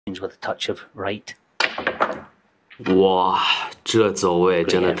哇，这走位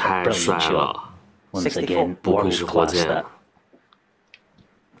真的太帅了，不愧是火箭。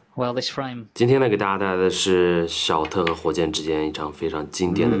今天呢，给大家带来的是小特和火箭之间一场非常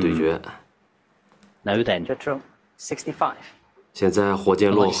经典的对决。现在火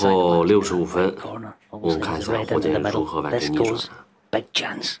箭落后65分，我们看一下火箭如何完成逆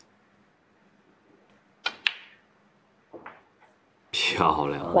转。漂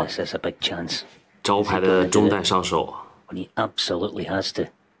亮，招牌的中带上手。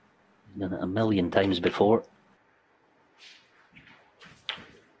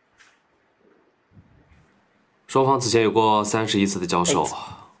双方此前有过31次的交手，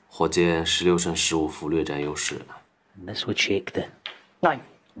火箭16胜15负，略占优势。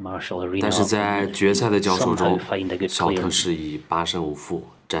但是在决赛的交手中，小特是以8胜5负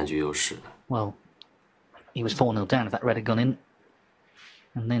占据优势。He was 4-0 down if that red had gone in.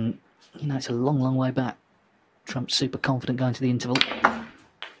 And then, it's a long, long way back. Trump's super confident going to the interval.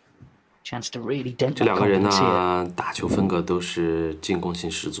 Chance to really dent that confidence here. 这两个人呢，打球风格都是进攻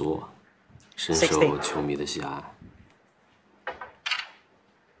性十足，深受球迷的喜爱。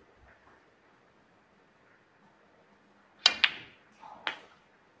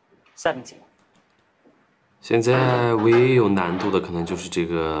现在唯一有难度的可能就是这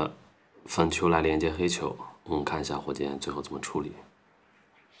个粉球来连接黑球，我们看一下火箭最后怎么处理。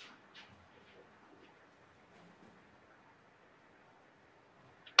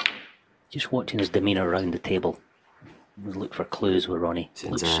Just watching his demeanor around the table. Look for clues with Ronnie.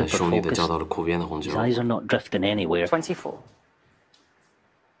 现在顺利的交到了酷边的红球。His eyes are not drifting anywhere. 24.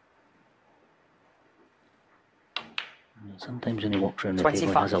 Sometimes when he walks around the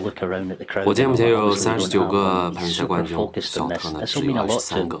table and has a look around at the crowd. 火箭目前有39个排名赛冠军，小特呢只有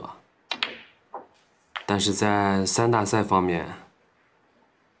23个。但是在3大赛方面，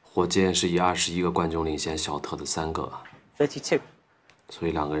火箭是以21个冠军领先小特的3个。32. 所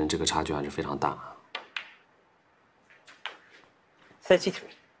以两个人这个差距还是非常大。33.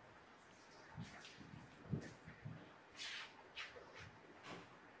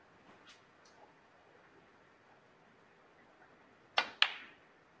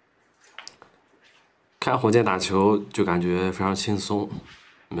 看火箭打球就感觉非常轻松，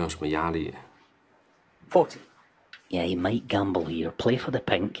没有什么压力。40. Yeah, he might gamble here. Play for the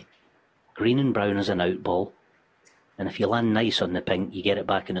pink. Green and brown is an out ball. And if you land nice on the pink, you get it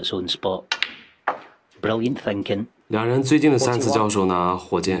back in its own spot. Brilliant thinking. 两人最近的3次交手呢，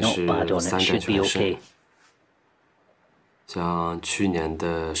火箭是3战全胜。像去年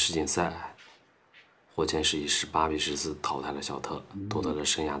的世锦赛，火箭是以18比14淘汰了小特，夺得了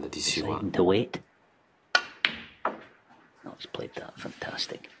生涯的第7冠。He's played that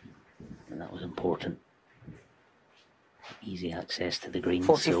fantastic, and that was important. Easy access to the green.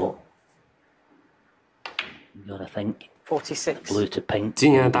 44. You gotta think. 46. Blue to pink.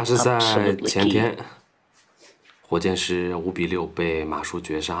 今年的大师赛前天，火箭是5比6被马术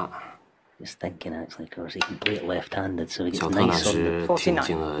绝杀。Just thinking actually, of course, he can play it left-handed, so he 小 gets 特呢 nice on 是 the 挺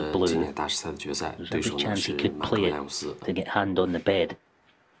进了今年大师赛的决赛， There's 对 every 手呢 chance 是 he could 马克 play 莱姆斯。 it to get hand on the bed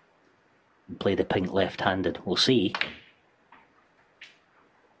and play the pink left-handed. We'll see.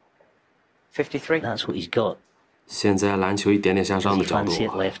 53. That's what he's got. 现在篮球一点点向上 Does 的 he 角度 fancy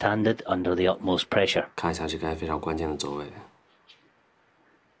it left-handed under the utmost pressure? 看一下这个非常关键的走位。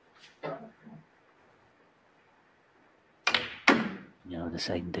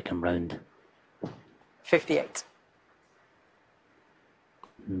Deciding to come round. 58.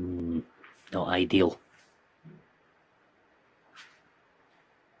 Not ideal.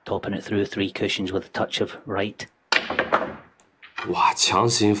 Topping it through 3 cushions with a touch of right. 哇，强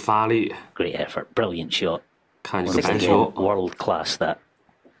行发力， Great effort. Brilliant shot. 看这个 Once 白 again, 球， world class that.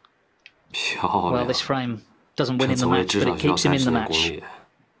 漂 Well, 亮。 this frame doesn't win 这 in the 走位 match, 至 but 少 it 需要 keeps him in 30 the 年功 match. 力。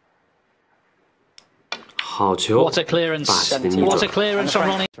好球， What a clearance! 霸气的逆 What a 转。 clearance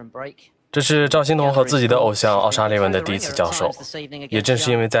from Ronnie! 这是赵欣彤和自己的偶像奥沙利文的第1次交手，也正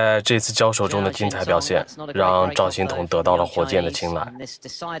是因为在这次交手中的精彩表现，让赵欣彤得到了火箭的青睐。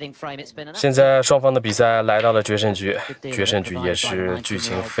现在双方的比赛来到了决胜局，决胜局也是剧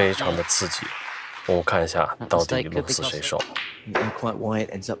情非常的刺激。我们看一下到底鹿死谁手。 Quite wide,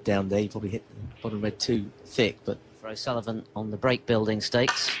 ends up down there. You probably hit the bottom red too thick, but O'Sullivan on the break building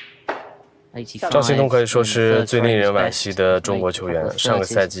stakes. 赵欣彤可以说是最令人惋惜的中国球员。上个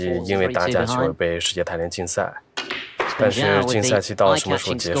赛季因为打假球而被世界台联禁赛，但是禁赛期到了什么时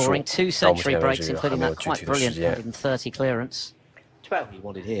候结束，到目前为止还没有具体的时间。 12 he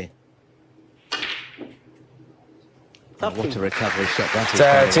wanted here. What a recovery shot that is.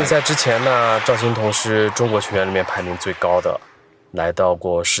 在禁赛之前呢，赵欣彤是中国球员里面排名最高的，来到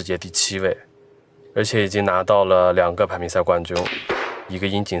过世界第7位，而且已经拿到了2个排名赛冠军，一个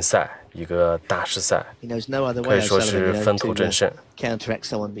英锦赛，一个大师赛，可以说是分头争胜。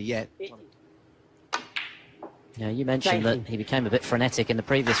Yeah, you mentioned that he became a bit frenetic in the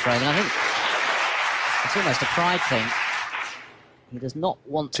previous frame, and I think it's almost a pride thing. He does not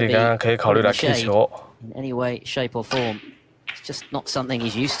want to be in the shade in any way, shape, or form. It's just not something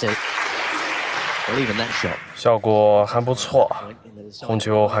he's used to. Well, even that shot. 效果还不错，红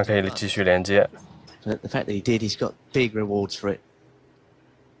球还可以继续连接。But the fact that he did, he's got big rewards for it.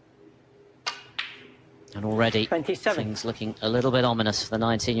 And already, things looking a little bit ominous for the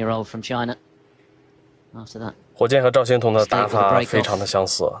 19-year-old from China. After that. 火箭和赵心童的打法非常的相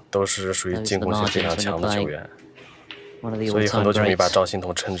似，都是属于进攻性非常强的球员，所以很多球迷把赵心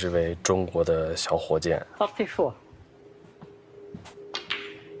童称之为中国的小火箭。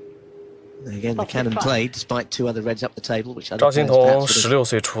赵心童16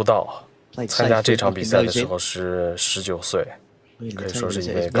岁出道，参加这场比赛的时候是19岁，可以说是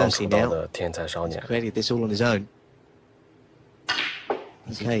一位刚出道的天才少年。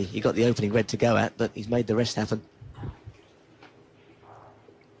Okay, he got the opening red to go at, but he's made the rest happen.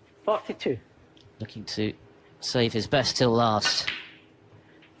 42. Looking to save his best till last.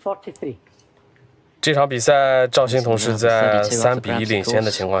 43. 这场比赛，赵心童是在3比1领先的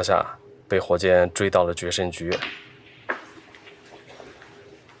情况下，被火箭追到了决胜局。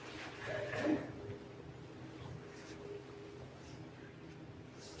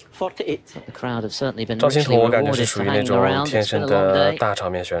赵心童我感觉是属于那种天生的大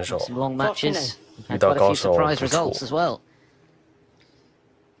场面选手，遇到高手不怵。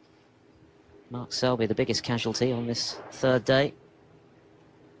Mark Selby, the biggest casualty on this third day.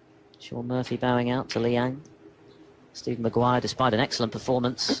 Sean Murphy bowing out to Liang. Stephen Maguire, despite an excellent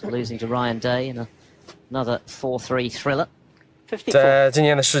performance, losing to Ryan Day in another 4-3 thriller. 在今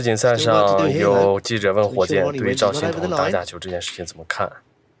年的世锦赛上，有记者问火箭对于赵心童打假球这件事情怎么看。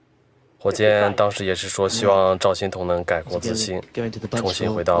火箭当时也是说，希望赵心童能改过自新，重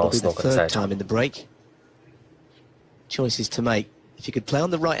新回到斯诺克的赛场。Choices to make. If you could play on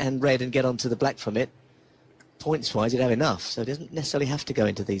the right-hand red and get onto the black from it, points-wise, you'd have enough. So it doesn't necessarily have to go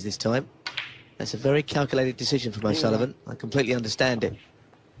into these this time. That's a very calculated decision from O'Sullivan. I completely understand it.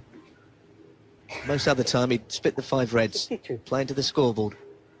 Most other time, he'd split the 5 reds, play into the scoreboard.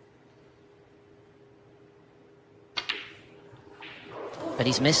 But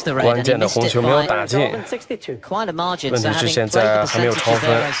he's missed the red, 关键的红球没有打进， quite a margin. 问题是现在还没有超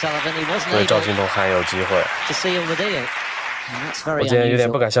分，所以赵心童还有机会。火箭有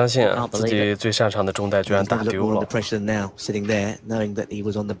点不敢相信，自己最擅长的中带居然打丢了。组合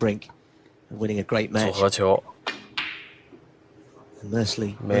球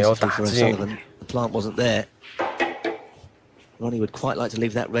没有打进。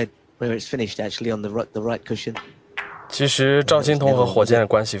其实赵心童和火箭的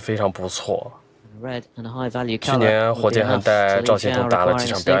关系非常不错。去年火箭还带赵心童打了几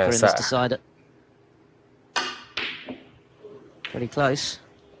场表演赛。Pretty close.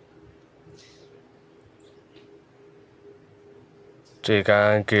 这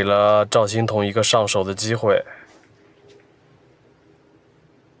杆给了赵心童一个上手的机会。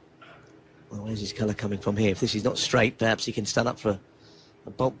Well, where's his colour coming from here? If this is not straight, perhaps he can stand up for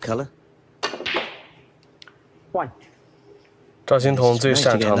a bulk colour. 赵心童最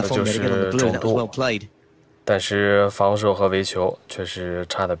擅长的就是中度，但是防守和围球确实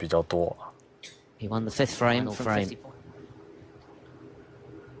差的比较多。He won the 5th frame.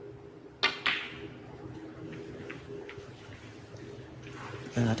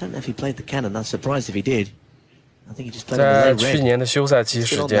 I don't know if he played the cannon. I'm surprised if he did. I think he just played 在去年的休赛期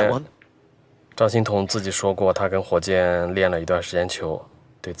时间，赵心童自己说过，他跟火箭练了一段时间球，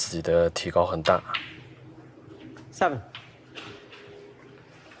对自己的提高很大。7.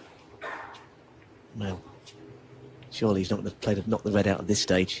 Well, surely he's not going to play to knock the red out at this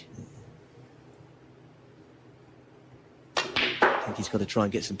stage. I think he's got to try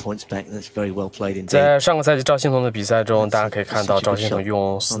and get some points back. That's very well played indeed. 在上个赛季赵心童的比赛中，大家可以看到赵心童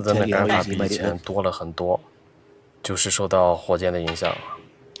用4灯的杆法比以前多了很多，就是受到火箭的影响。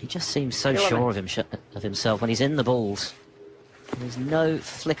He just seems so sure of himself when he's in the balls. There's no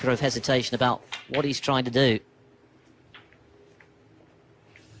flicker of hesitation about what he's trying to do.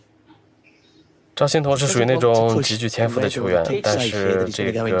 赵心童是属于那种极具天赋的球员，但是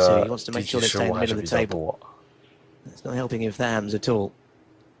这个地区失误还是比较多。It's not helping if that happens at all.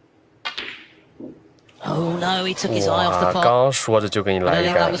 Oh no, he took his eye off the pot. 刚说着就给你来一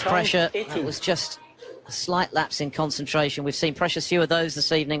That 杆。was pressure. It was just a slight lapse in concentration. We've seen precious few of those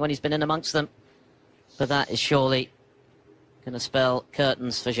this evening when he's been in amongst them. But that is surely Gonna spell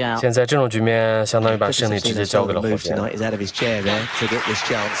curtains for Zhao. 现在这种局面相当于把胜利直接交给了火箭。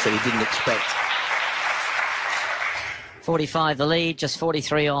45 the lead, just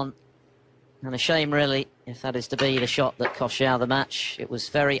 43 on. And a shame, really, if that is to be the shot that cost Zhao the match. It was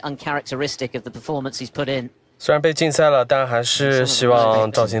very uncharacteristic of the performance he's put in. 虽然被禁赛了，但还是希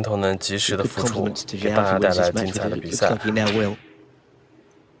望赵金童能及时的复出，给大家带来精彩的比赛。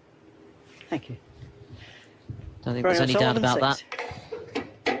Thank you. Don't think there's any doubt about that.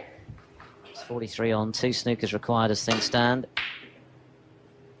 It's 43 on, 2 snookers required as things stand.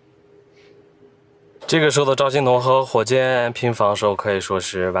 这个时候的赵金童和火箭拼防守可以说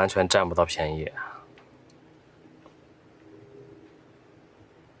是完全占不到便宜。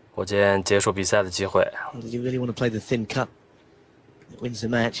火箭结束比赛的机会。Does he really want to play the thin cut? It wins the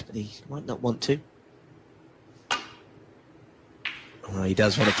match, but he might not want to. Oh, he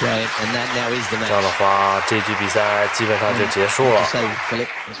does want to play it, and that now is the match. 这样的话，这局比赛基本上就结束了。So, Philip,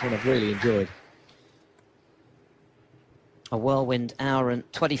 that's one I've really enjoyed. A whirlwind hour and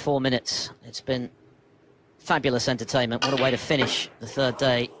 24 minutes. It's been fabulous entertainment. What a way to finish the third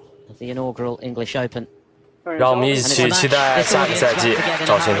day of the inaugural English Open. 让我们一起期待下个赛季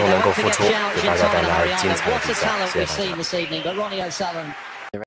赵金童能够复出，给大家带来精彩的比赛。谢谢大家。